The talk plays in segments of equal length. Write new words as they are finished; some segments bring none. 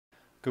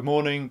Good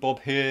morning,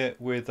 Bob here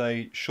with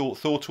a short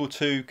thought or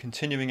two,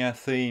 continuing our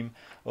theme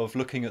of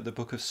looking at the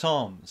book of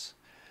Psalms.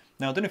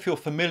 Now, I don't know if you're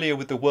familiar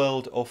with the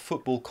world of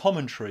football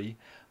commentary,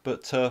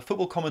 but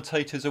football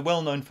commentators are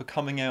well known for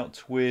coming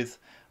out with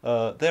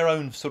their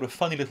own sort of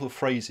funny little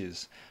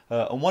phrases.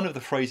 And one of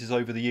the phrases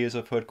over the years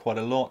I've heard quite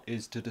a lot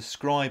is to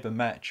describe a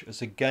match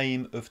as a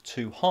game of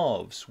two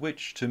halves,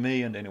 which to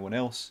me and anyone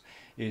else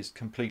is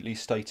completely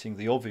stating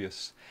the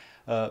obvious.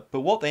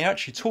 But what they're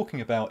actually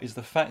talking about is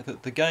the fact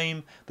that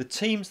the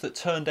teams that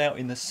turned out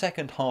in the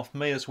second half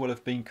may as well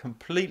have been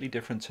completely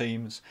different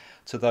teams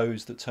to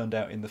those that turned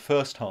out in the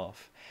first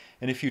half.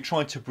 And if you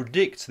try to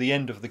predict the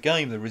end of the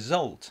game, the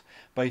result,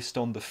 based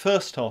on the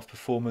first half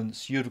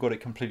performance, you'd have got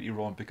it completely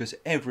wrong because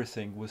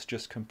everything was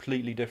just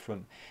completely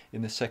different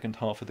in the second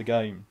half of the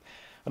game.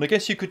 And I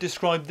guess you could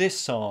describe this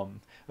psalm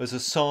as a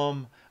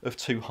psalm of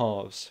two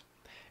halves.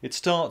 It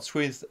starts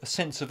with a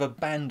sense of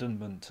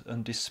abandonment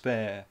and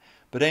despair,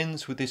 but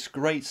ends with this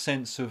great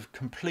sense of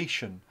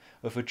completion,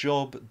 of a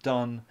job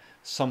done,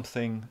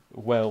 something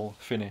well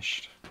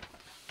finished.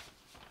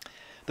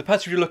 The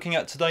passage we're looking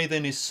at today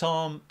then is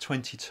Psalm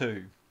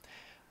 22.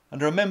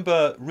 And I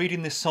remember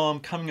reading this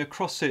psalm, coming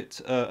across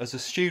it as a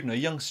student, a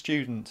young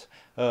student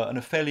and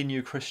a fairly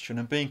new Christian,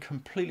 and being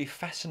completely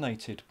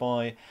fascinated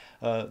by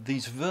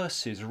these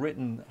verses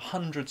written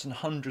hundreds and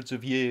hundreds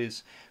of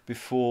years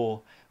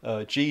before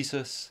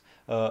Jesus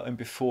and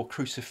before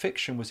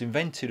crucifixion was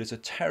invented as a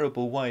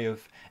terrible way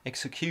of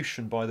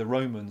execution by the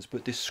Romans,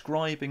 but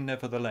describing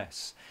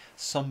nevertheless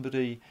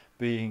somebody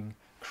being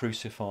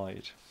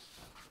crucified.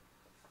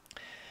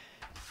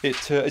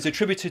 It is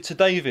attributed to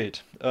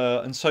David,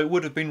 and so it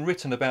would have been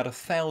written about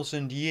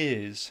 1,000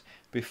 years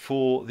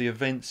before the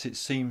events it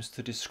seems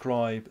to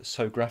describe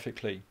so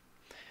graphically.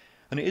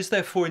 And it is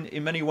therefore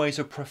in many ways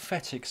a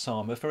prophetic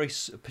psalm, a very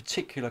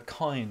particular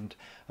kind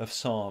of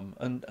psalm.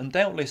 And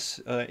doubtless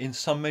in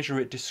some measure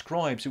it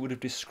would have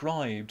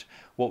described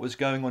what was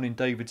going on in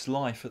David's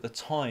life at the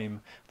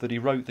time that he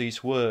wrote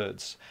these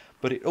words.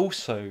 But it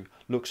also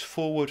looks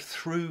forward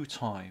through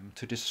time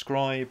to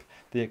describe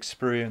the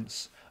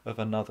experience of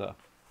another.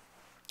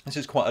 This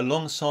is quite a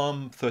long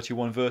psalm,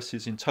 31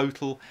 verses in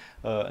total,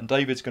 and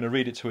David's going to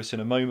read it to us in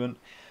a moment.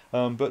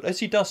 But as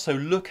he does so,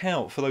 look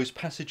out for those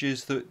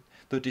passages that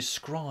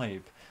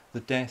describe the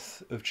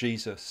death of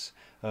Jesus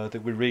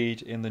that we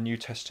read in the New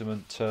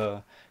Testament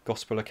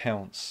Gospel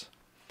accounts.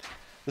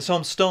 The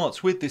psalm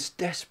starts with this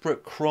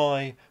desperate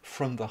cry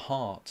from the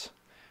heart,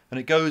 and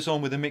it goes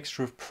on with a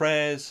mixture of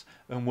prayers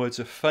and words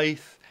of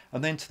faith,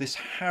 and then to this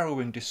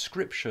harrowing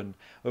description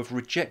of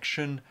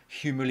rejection,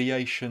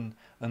 humiliation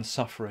and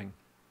suffering,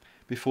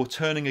 before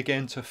turning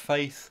again to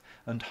faith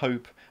and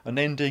hope and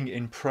ending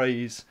in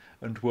praise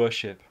and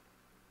worship.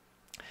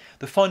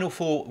 The final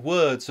four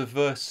words of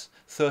verse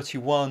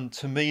 31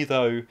 to me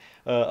though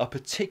are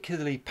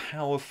particularly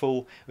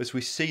powerful as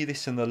we see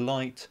this in the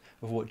light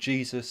of what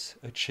Jesus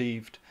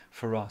achieved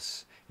for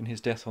us in his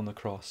death on the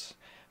cross.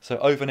 So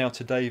over now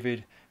to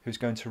David, who's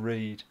going to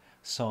read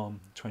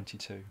Psalm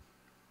 22.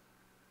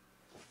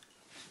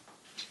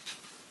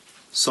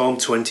 Psalm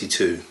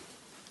 22,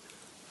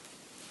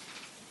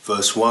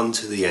 verse 1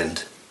 to the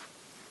end.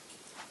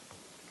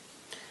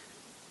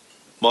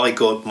 My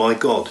God,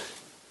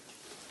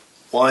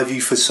 why have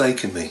you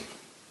forsaken me?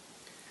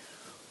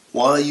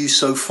 Why are you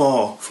so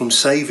far from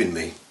saving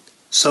me,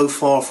 so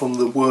far from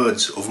the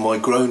words of my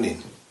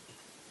groaning?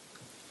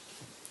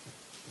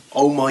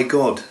 O my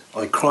God,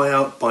 I cry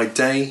out by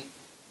day,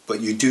 but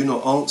you do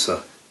not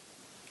answer.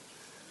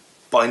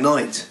 By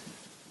night,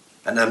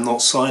 and am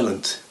not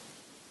silent.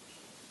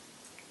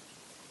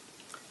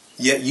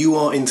 Yet you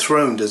are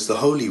enthroned as the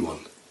Holy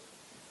One.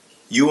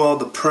 You are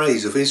the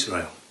praise of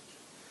Israel.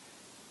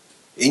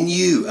 In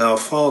you our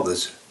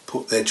fathers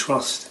put their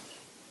trust.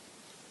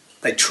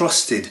 They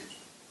trusted,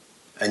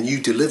 and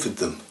you delivered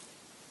them.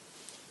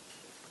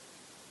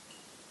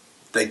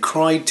 They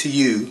cried to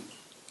you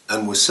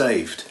and were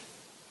saved.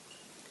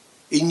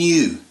 In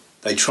you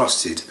they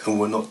trusted and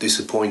were not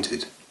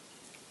disappointed.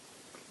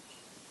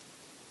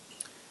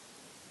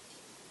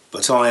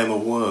 But I am a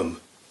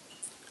worm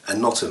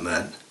and not a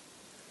man,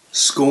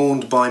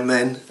 scorned by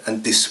men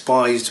and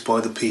despised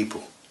by the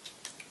people.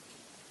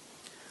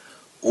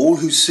 All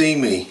who see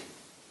me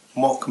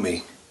mock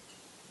me.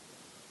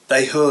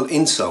 They hurl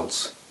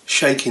insults,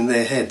 shaking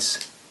their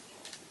heads.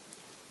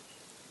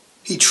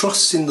 He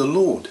trusts in the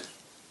Lord.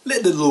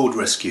 Let the Lord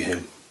rescue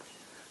him.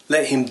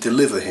 Let him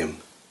deliver him,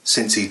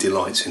 since he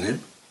delights in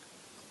him.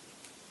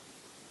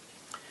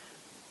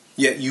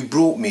 Yet you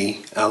brought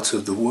me out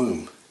of the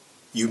womb.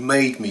 You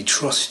made me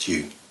trust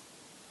you.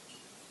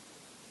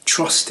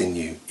 Trust in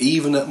you,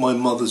 even at my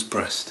mother's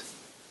breast.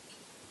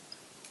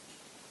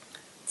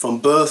 From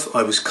birth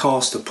I was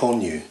cast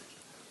upon you.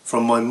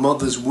 From my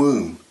mother's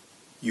womb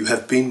you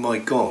have been my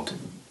God.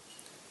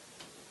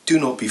 Do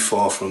not be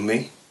far from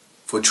me,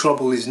 for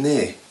trouble is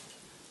near,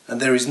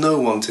 and there is no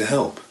one to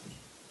help.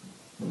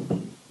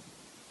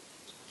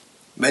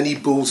 Many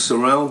bulls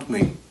surround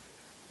me,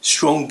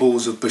 strong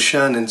bulls of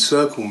Bashan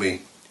encircle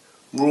me,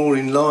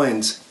 roaring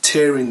lions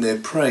tearing their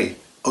prey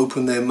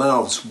open their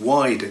mouths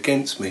wide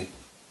against me.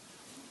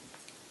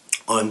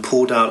 I am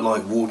poured out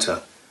like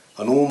water,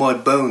 and all my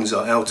bones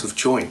are out of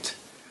joint.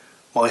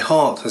 My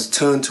heart has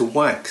turned to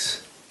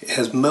wax, it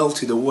has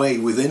melted away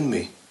within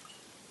me.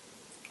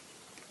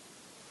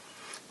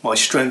 My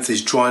strength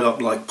is dried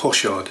up like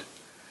potsherd,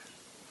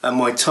 and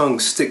my tongue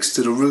sticks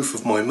to the roof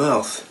of my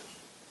mouth.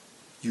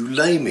 You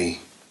lay me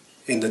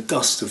in the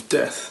dust of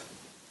death.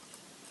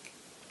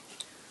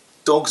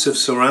 Dogs have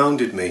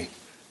surrounded me,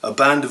 a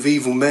band of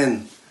evil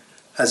men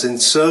has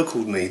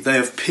encircled me, they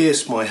have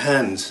pierced my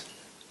hands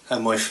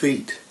and my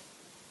feet.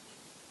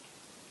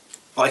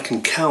 I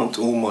can count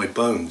all my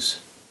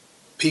bones.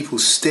 People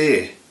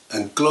stare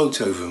and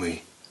gloat over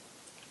me.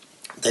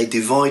 They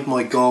divide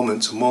my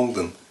garments among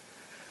them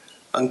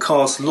and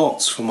cast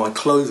lots for my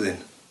clothing.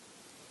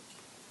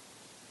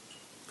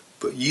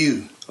 But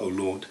you, O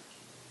Lord,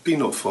 be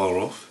not far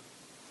off.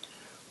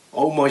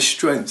 O my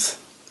strength,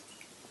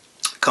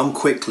 come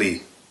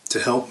quickly to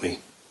help me.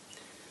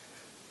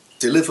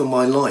 Deliver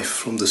my life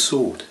from the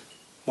sword,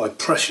 my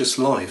precious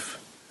life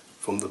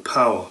from the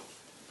power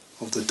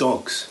of the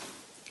dogs.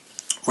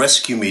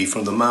 Rescue me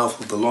from the mouth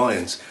of the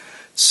lions.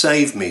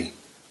 Save me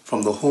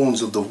from the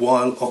horns of the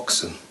wild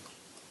oxen.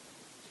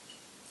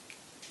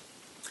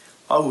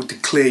 I will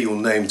declare your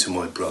name to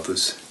my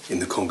brothers in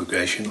the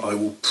congregation. I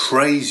will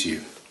praise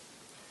you.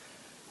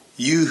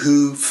 You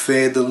who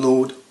fear the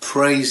Lord,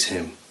 praise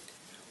him.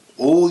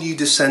 All you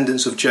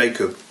descendants of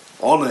Jacob,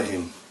 honour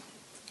him.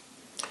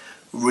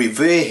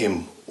 Revere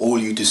him, all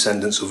you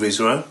descendants of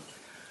Israel,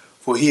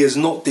 for he has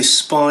not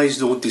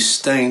despised or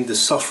disdained the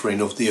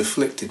suffering of the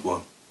afflicted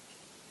one.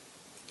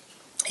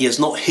 He has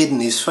not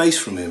hidden his face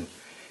from him.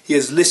 He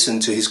has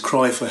listened to his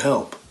cry for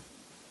help.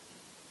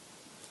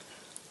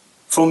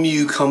 From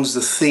you comes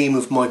the theme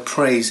of my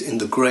praise in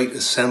the great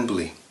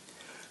assembly.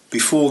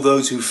 Before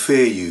those who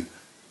fear you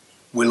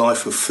will I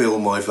fulfill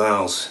my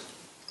vows.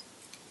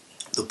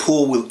 The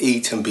poor will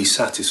eat and be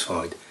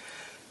satisfied.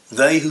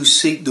 They who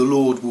seek the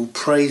Lord will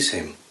praise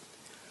him.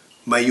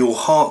 May your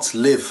hearts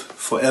live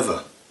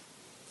forever.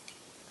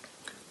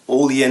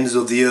 All the ends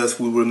of the earth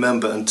will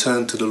remember and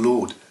turn to the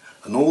Lord,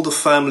 and all the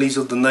families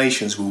of the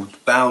nations will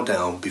bow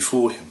down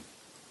before him.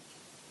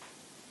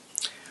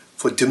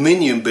 For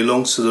dominion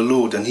belongs to the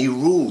Lord, and he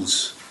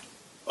rules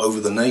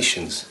over the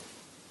nations.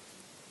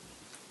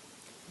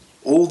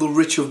 All the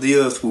rich of the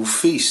earth will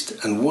feast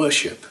and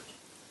worship.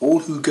 All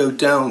who go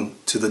down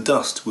to the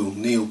dust will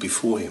kneel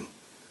before him.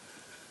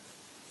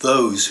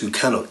 Those who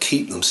cannot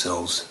keep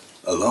themselves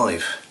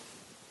alive.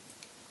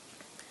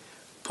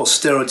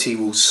 Posterity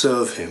will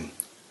serve him.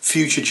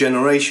 Future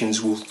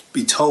generations will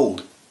be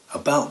told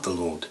about the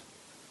Lord.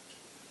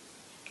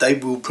 They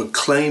will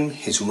proclaim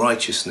his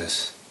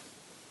righteousness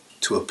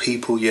to a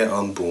people yet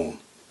unborn,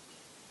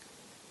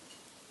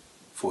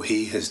 for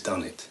he has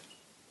done it.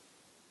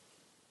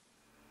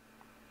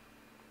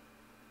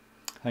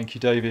 Thank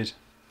you, David.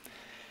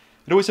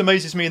 It always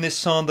amazes me in this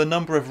psalm the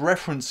number of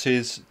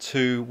references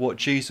to what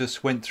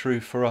Jesus went through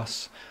for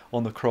us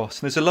on the cross.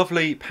 And there's a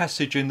lovely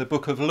passage in the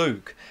book of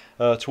Luke,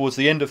 towards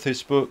the end of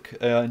this book,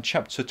 in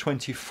chapter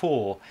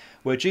 24,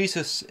 where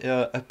Jesus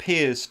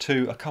appears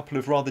to a couple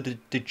of rather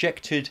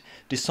dejected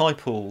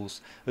disciples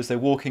as they're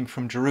walking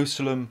from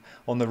Jerusalem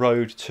on the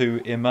road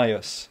to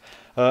Emmaus.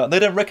 They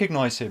don't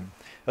recognise him.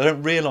 They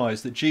don't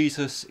realise that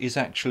Jesus is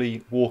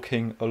actually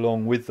walking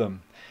along with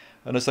them.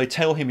 And as they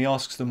tell him, he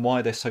asks them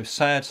why they're so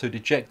sad, so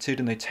dejected,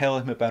 and they tell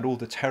him about all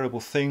the terrible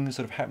things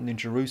that have happened in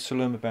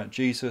Jerusalem, about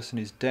Jesus and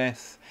his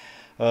death.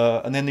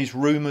 And then these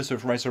rumours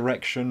of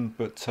resurrection,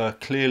 but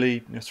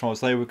clearly, as far as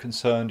they were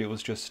concerned, it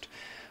was just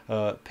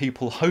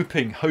people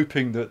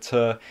hoping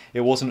that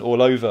it wasn't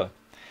all over.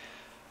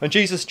 And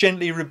Jesus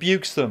gently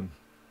rebukes them.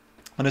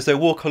 And as they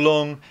walk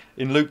along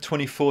in Luke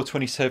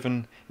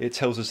 24:27, it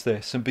tells us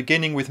this: and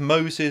beginning with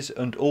Moses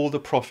and all the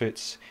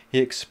prophets, he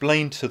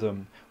explained to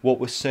them what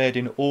was said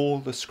in all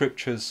the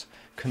scriptures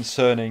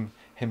concerning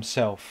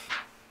himself.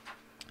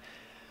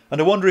 And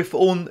I wonder if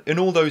in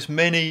all those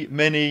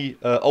many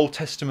Old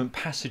Testament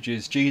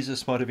passages,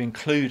 Jesus might have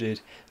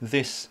included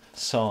this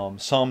psalm,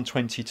 Psalm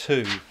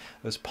 22,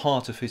 as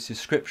part of his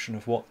description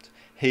of what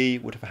he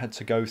would have had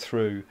to go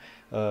through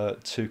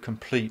to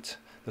complete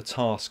the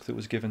task that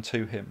was given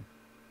to him.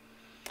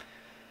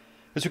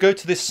 As we go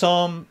to this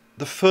psalm,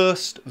 the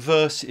first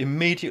verse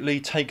immediately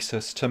takes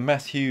us to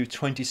Matthew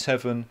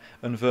 27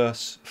 and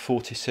verse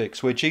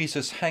 46, where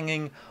Jesus,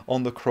 hanging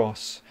on the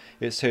cross,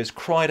 it says,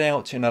 cried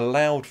out in a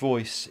loud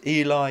voice,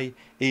 Eli,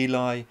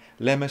 Eli,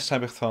 lema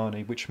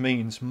sabachthani, which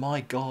means,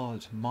 my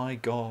God,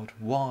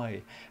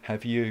 why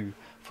have you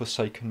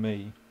forsaken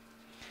me?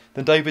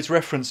 Then David's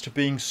reference to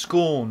being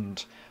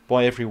scorned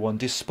by everyone,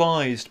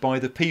 despised by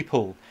the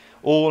people,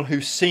 all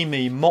who see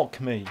me mock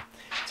me,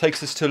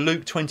 takes us to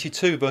Luke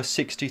 22 verse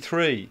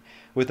 63,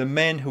 where the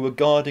men who were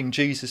guarding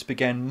Jesus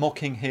began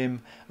mocking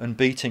him and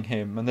beating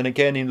him. And then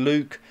again in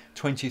Luke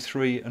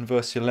 23 and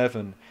verse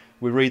 11,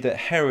 we read that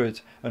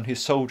Herod and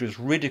his soldiers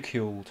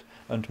ridiculed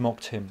and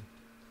mocked him.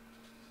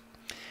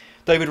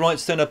 David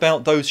writes then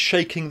about those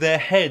shaking their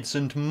heads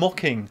and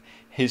mocking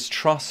his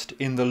trust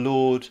in the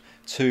Lord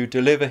to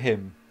deliver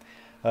him.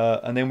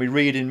 And then we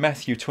read in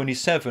Matthew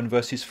 27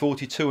 verses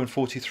 42 and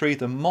 43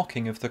 the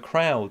mocking of the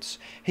crowds.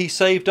 He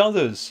saved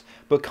others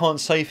but can't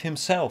save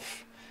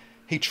himself.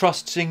 He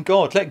trusts in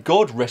God. Let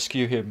God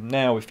rescue him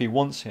now if he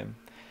wants him.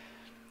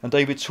 And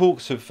David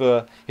talks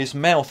of his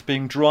mouth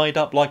being dried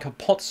up like a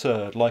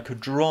potsherd, like a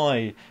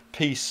dry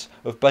piece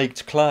of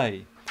baked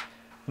clay.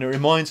 And it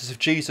reminds us of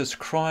Jesus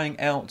crying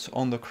out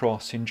on the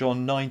cross in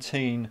John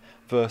 19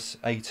 verse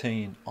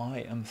 18,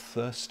 I am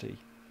thirsty.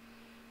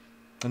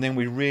 And then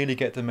we really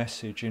get the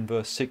message in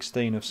verse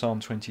 16 of Psalm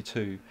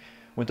 22,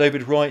 when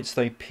David writes,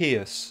 they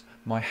pierce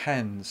my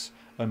hands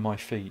and my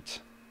feet.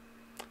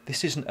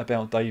 This isn't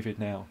about David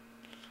now.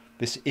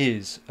 This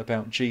is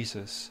about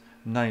Jesus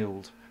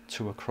nailed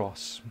to a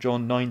cross.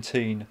 John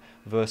 19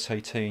 verse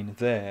 18,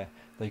 there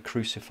they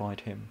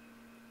crucified him.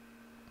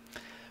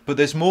 But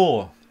there's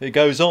more. It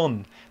goes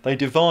on. They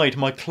divide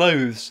my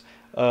clothes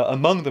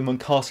among them and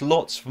cast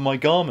lots for my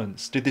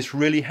garments. Did this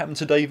really happen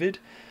to David?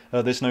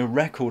 There's no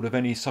record of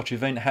any such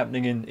event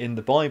happening in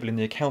the Bible, in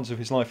the accounts of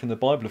his life in the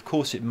Bible. Of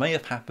course, it may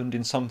have happened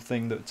in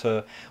something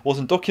that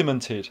wasn't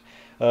documented,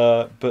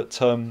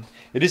 but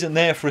it isn't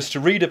there for us to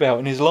read about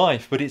in his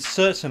life. But it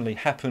certainly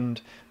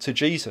happened to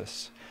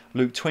Jesus.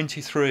 Luke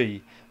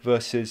 23,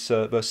 verse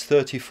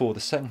 34, the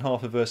second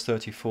half of verse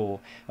 34,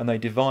 and they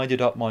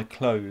divided up my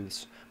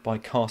clothes by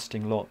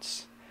casting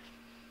lots.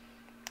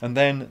 And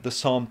then the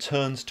psalm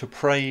turns to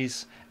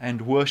praise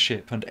and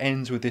worship and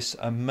ends with this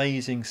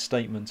amazing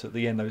statement at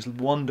the end, those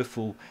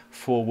wonderful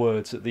 4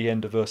 words at the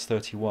end of verse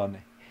 31.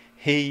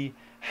 He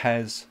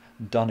has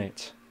done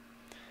it.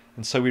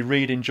 And so we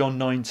read in John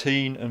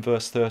 19 and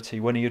verse 30,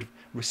 when he had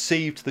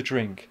received the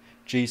drink,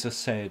 Jesus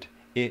said,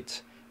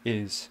 it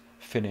is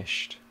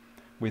finished.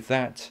 With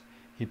that,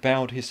 he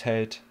bowed his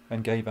head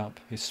and gave up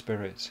his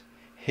spirit.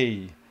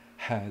 He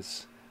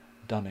has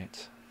done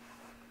it.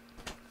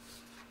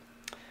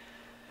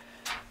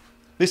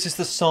 This is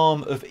the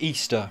psalm of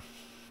Easter,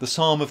 the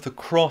psalm of the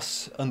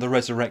cross and the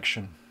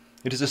resurrection.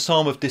 It is a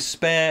psalm of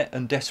despair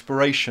and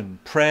desperation,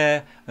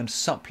 prayer and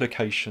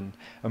supplication,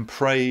 and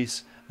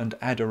praise and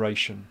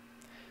adoration.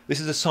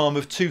 This is a psalm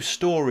of 2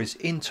 stories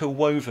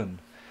interwoven.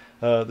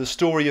 The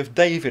story of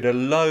David, a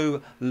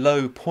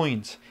low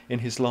point in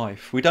his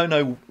life. We don't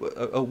know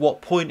at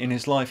what point in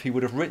his life he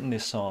would have written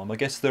this psalm. I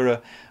guess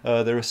there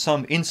are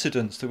some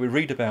incidents that we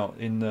read about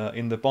in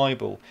the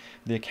Bible,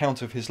 the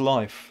account of his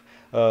life,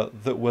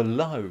 that were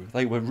low.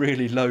 They were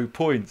really low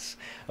points.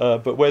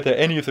 But whether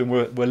any of them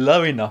were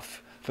low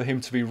enough for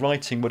him to be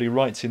writing what he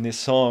writes in this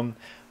psalm,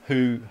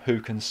 who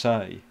can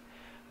say?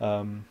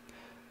 But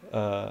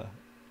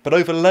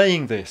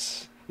overlaying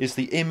this is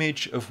the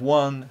image of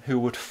one who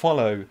would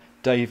follow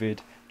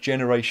David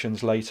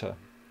generations later.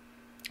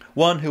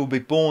 One who will be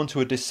born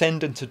to a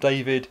descendant of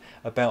David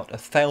about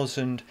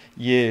 1,000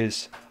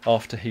 years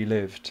after he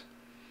lived.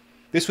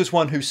 This was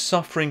one whose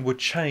suffering would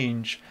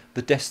change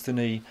the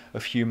destiny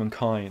of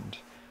humankind.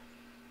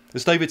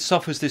 As David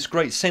suffers this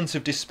great sense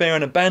of despair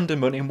and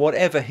abandonment in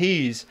whatever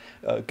he's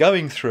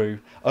going through,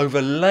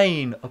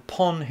 overlain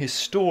upon his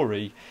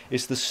story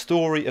is the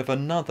story of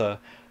another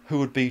who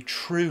would be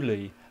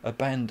truly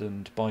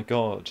abandoned by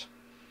God,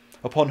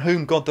 upon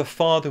whom God the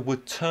Father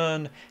would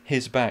turn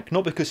his back,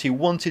 not because he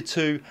wanted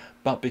to,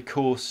 but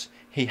because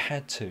he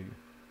had to.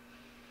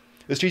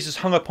 As Jesus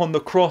hung upon the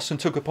cross and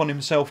took upon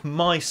himself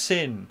my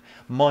sin,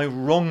 my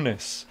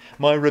wrongness,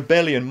 my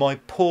rebellion, my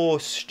poor,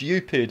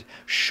 stupid,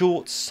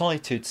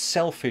 short-sighted,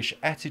 selfish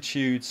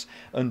attitudes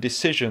and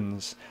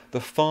decisions,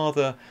 the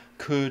Father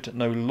could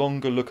no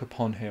longer look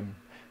upon him,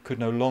 could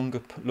no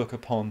longer look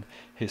upon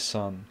his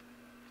Son.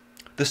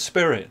 The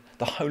Spirit,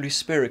 the Holy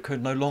Spirit,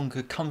 could no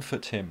longer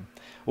comfort him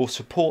or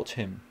support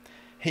him.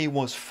 He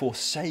was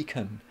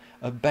forsaken,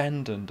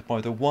 abandoned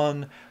by the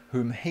one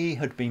whom he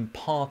had been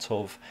part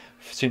of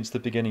since the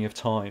beginning of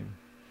time.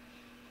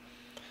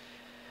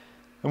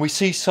 And we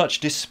see such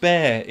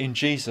despair in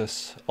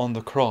Jesus on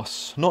the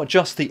cross, not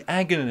just the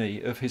agony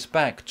of his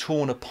back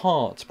torn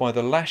apart by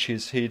the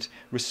lashes he'd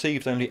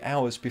received only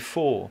hours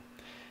before,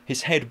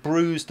 his head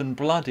bruised and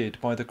blooded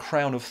by the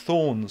crown of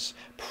thorns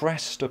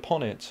pressed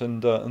upon it,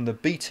 and the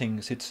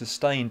beatings he'd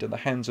sustained at the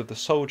hands of the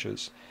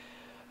soldiers,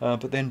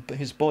 but then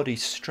his body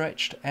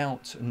stretched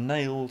out,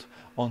 nailed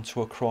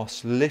onto a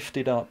cross,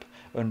 lifted up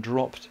and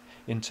dropped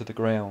into the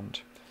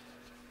ground.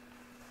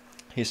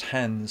 His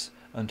hands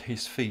and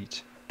his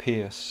feet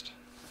pierced.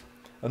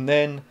 And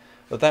then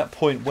at that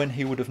point, when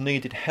he would have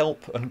needed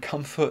help and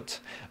comfort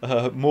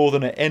more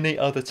than at any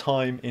other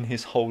time in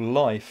his whole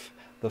life,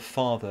 the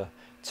Father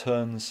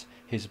turns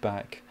his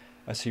back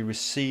as he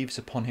receives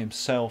upon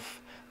himself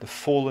the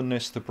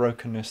fallenness, the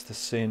brokenness, the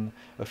sin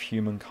of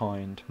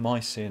humankind, my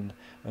sin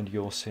and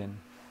your sin.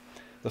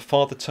 The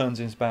Father turns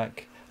his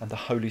back and the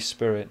Holy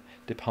Spirit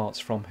departs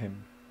from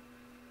him.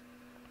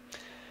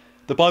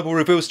 The Bible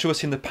reveals to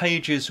us in the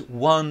pages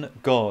one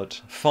God,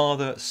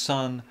 Father,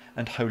 Son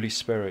and Holy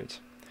Spirit.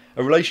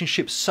 A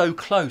relationship so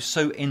close,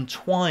 so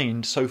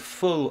entwined, so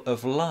full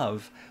of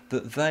love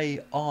that they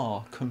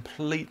are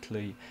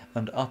completely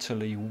and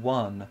utterly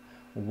one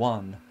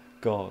one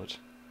God.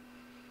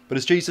 But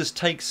as Jesus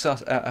takes our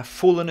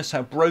fallenness,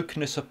 our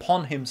brokenness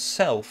upon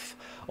himself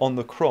on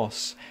the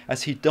cross,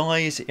 as he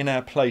dies in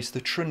our place,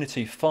 the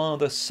Trinity,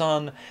 Father,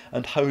 Son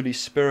and Holy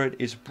Spirit,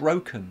 is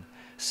broken,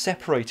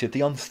 separated.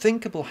 The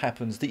unthinkable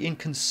happens, the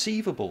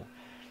inconceivable.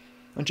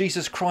 And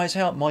Jesus cries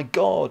out, my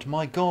God,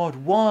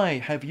 why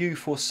have you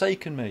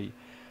forsaken me?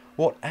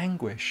 What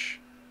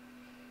anguish.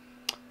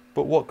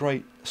 But what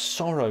great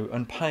sorrow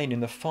and pain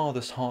in the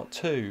Father's heart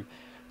too,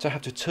 to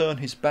have to turn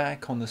his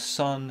back on the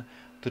Son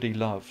that he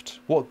loved.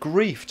 What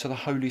grief to the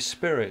Holy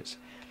Spirit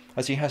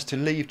as he has to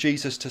leave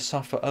Jesus to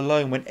suffer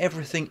alone when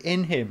everything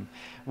in him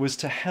was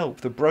to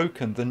help the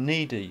broken, the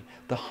needy,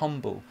 the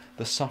humble,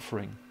 the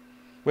suffering.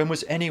 When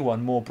was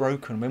anyone more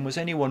broken? When was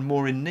anyone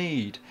more in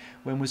need?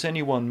 When was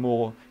anyone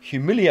more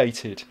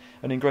humiliated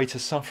and in greater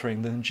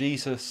suffering than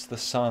Jesus the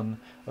Son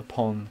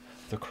upon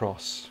the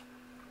cross?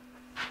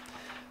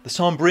 The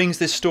psalm brings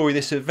this story,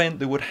 this event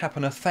that would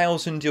happen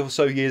 1,000 or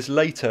so years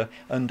later,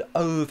 and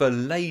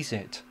overlays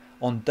it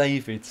on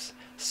David's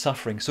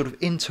suffering, sort of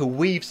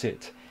interweaves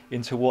it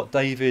into what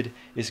David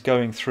is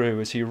going through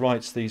as he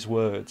writes these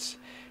words,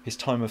 his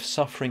time of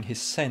suffering,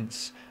 his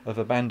sense of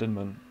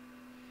abandonment.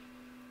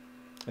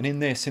 And in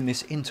this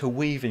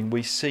interweaving,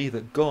 we see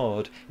that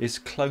God is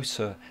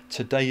closer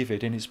to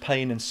David in his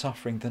pain and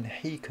suffering than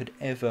he could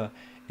ever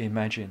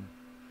imagine.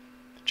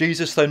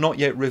 Jesus, though not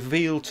yet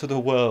revealed to the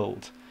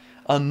world,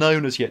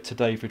 unknown as yet to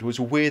David, was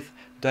with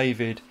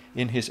David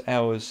in his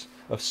hours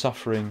of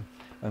suffering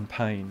and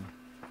pain.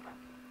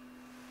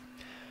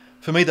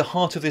 For me, the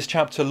heart of this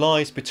chapter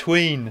lies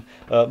between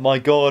my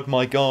God,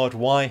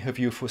 why have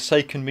you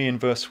forsaken me in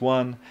verse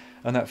 1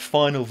 and that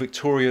final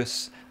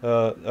victorious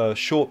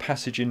short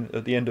passage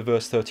at the end of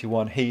verse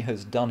 31, he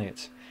has done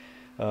it.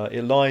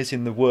 It lies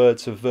in the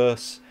words of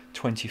verse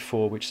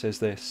 24, which says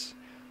this,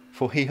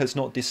 for he has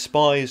not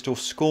despised or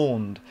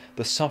scorned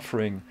the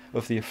suffering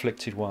of the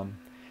afflicted one.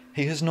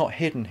 He has not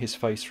hidden his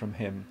face from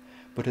him,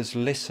 but has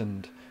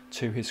listened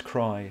to his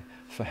cry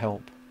for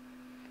help.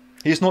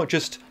 He has not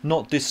just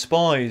not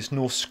despised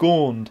nor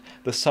scorned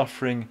the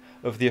suffering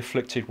of the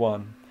afflicted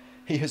one.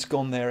 He has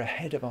gone there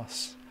ahead of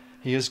us.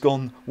 He has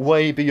gone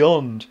way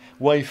beyond,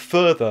 way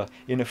further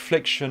in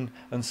affliction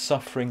and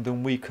suffering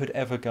than we could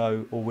ever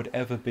go or would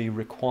ever be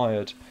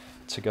required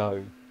to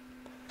go.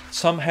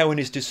 Somehow in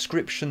his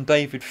description,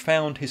 David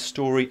found his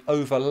story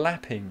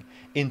overlapping,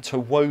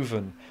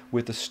 interwoven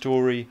with the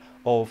story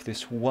of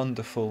this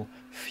wonderful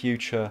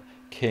future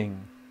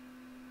king.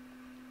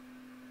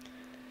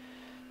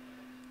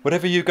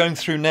 Whatever you're going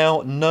through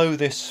now, know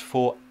this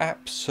for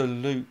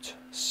absolute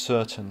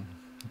certain.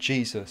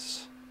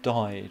 Jesus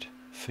died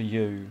for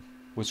you,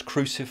 was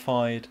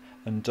crucified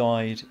and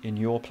died in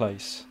your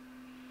place.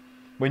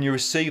 When you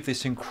receive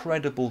this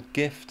incredible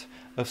gift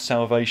of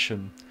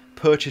salvation,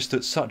 purchased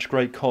at such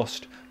great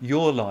cost,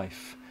 your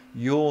life,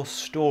 your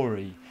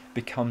story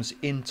becomes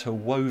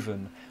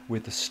interwoven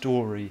with the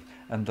story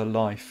and the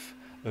life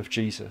of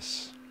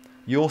Jesus.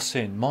 Your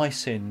sin, my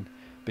sin,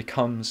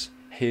 becomes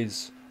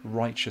his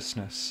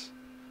righteousness.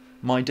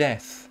 My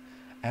death,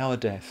 our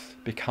death,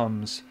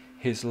 becomes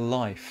his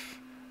life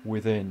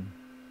within.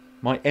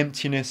 My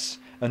emptiness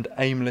and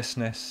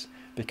aimlessness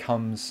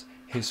becomes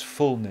his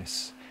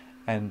fullness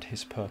and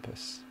his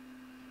purpose.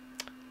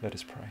 Let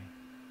us pray.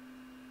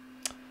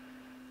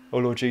 Oh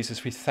Lord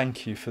Jesus, we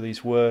thank you for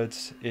these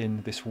words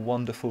in this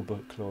wonderful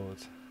book, Lord,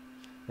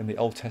 in the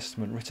Old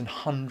Testament, written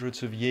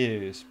hundreds of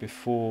years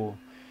before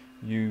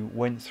you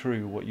went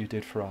through what you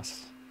did for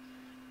us.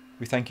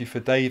 We thank you for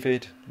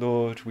David,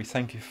 Lord. We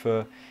thank you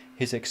for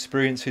his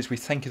experiences. We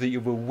thank you that you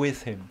were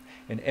with him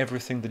in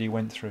everything that he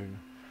went through,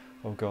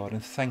 oh God.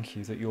 And thank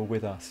you that you're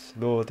with us,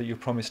 Lord, that you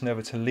promised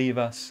never to leave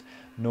us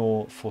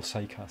nor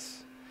forsake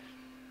us.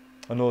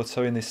 And Lord,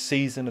 so in this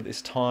season, at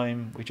this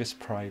time, we just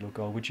pray, Lord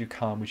God, would you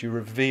come? Would you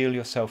reveal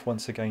yourself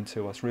once again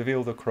to us?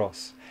 Reveal the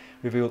cross.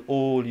 Reveal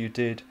all you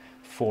did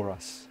for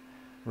us.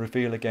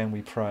 Reveal again,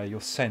 we pray, your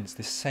sense,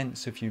 this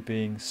sense of you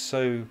being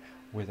so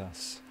with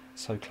us,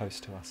 so close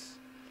to us.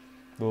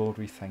 Lord,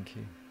 we thank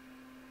you.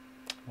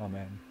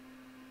 Amen.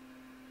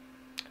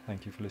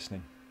 Thank you for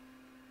listening.